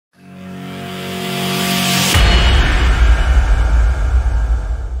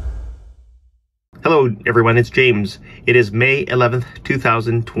Hello everyone, it's James. It is May 11th,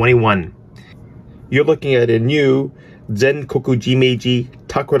 2021. You're looking at a new Zenkoku Jimeiji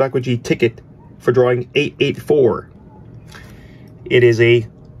Takarakuji ticket for drawing 884. It is a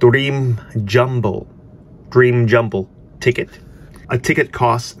Dream Jumble ticket. A ticket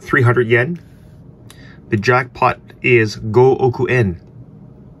costs 300 yen. The jackpot is Go Oku En.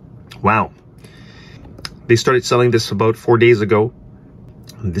 Wow. They started selling this about 4 days ago.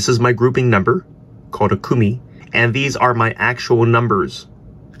 This is my grouping number, called a kumi, and these are my actual numbers.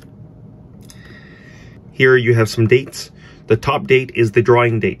 Here you have some dates. The top date is the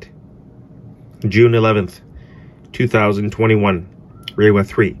drawing date, June 11th, 2021, Reiwa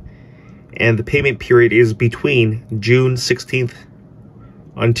 3. And the payment period is between June 16th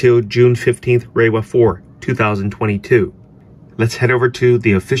until June 15th, Reiwa 4, 2022. Let's head over to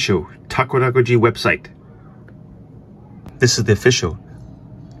the official Takarakuji website. This is the official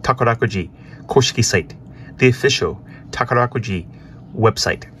Takarakuji Koshiki site, the official Takarakuji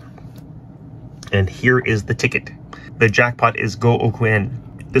website. And here is the ticket. The jackpot is Go Oku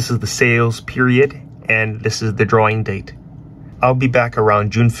En. This is the sales period, and this is the drawing date. I'll be back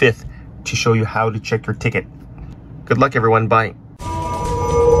around June 5th to show you how to check your ticket. Good luck everyone, bye.